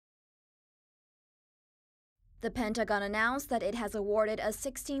The Pentagon announced that it has awarded a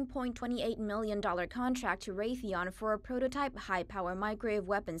 $16.28 million contract to Raytheon for a prototype high-power microwave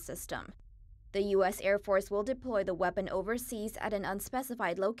weapon system. The U.S. Air Force will deploy the weapon overseas at an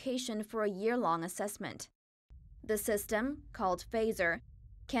unspecified location for a year-long assessment. The system, called Phaser,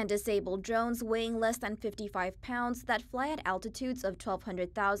 can disable drones weighing less than 55 pounds that fly at altitudes of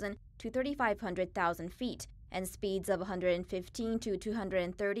 1,200,000 to 3,500,000 feet and speeds of 115 to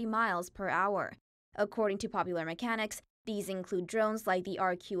 230 miles per hour. According to Popular Mechanics, these include drones like the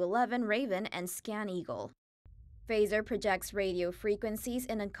RQ-11 Raven and Scan Eagle. Phaser projects radio frequencies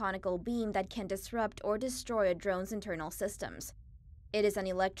in a conical beam that can disrupt or destroy a drone's internal systems. It is an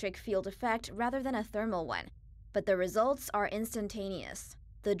electric field effect rather than a thermal one, but the results are instantaneous.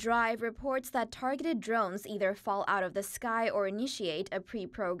 The drive reports that targeted drones either fall out of the sky or initiate a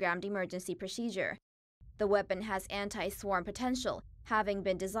pre-programmed emergency procedure. The weapon has anti-swarm potential, having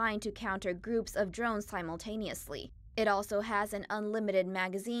been designed to counter groups of drones simultaneously. It also has an unlimited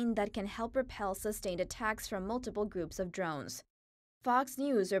magazine that can help repel sustained attacks from multiple groups of drones. Fox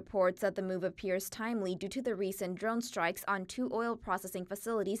News reports that the move appears timely due to the recent drone strikes on 2 oil processing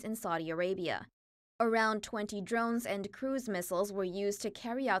facilities in Saudi Arabia. Around 20 drones and cruise missiles were used to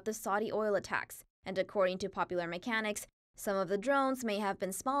carry out the Saudi oil attacks, and according to Popular Mechanics, some of the drones may have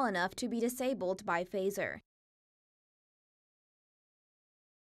been small enough to be disabled by Phaser.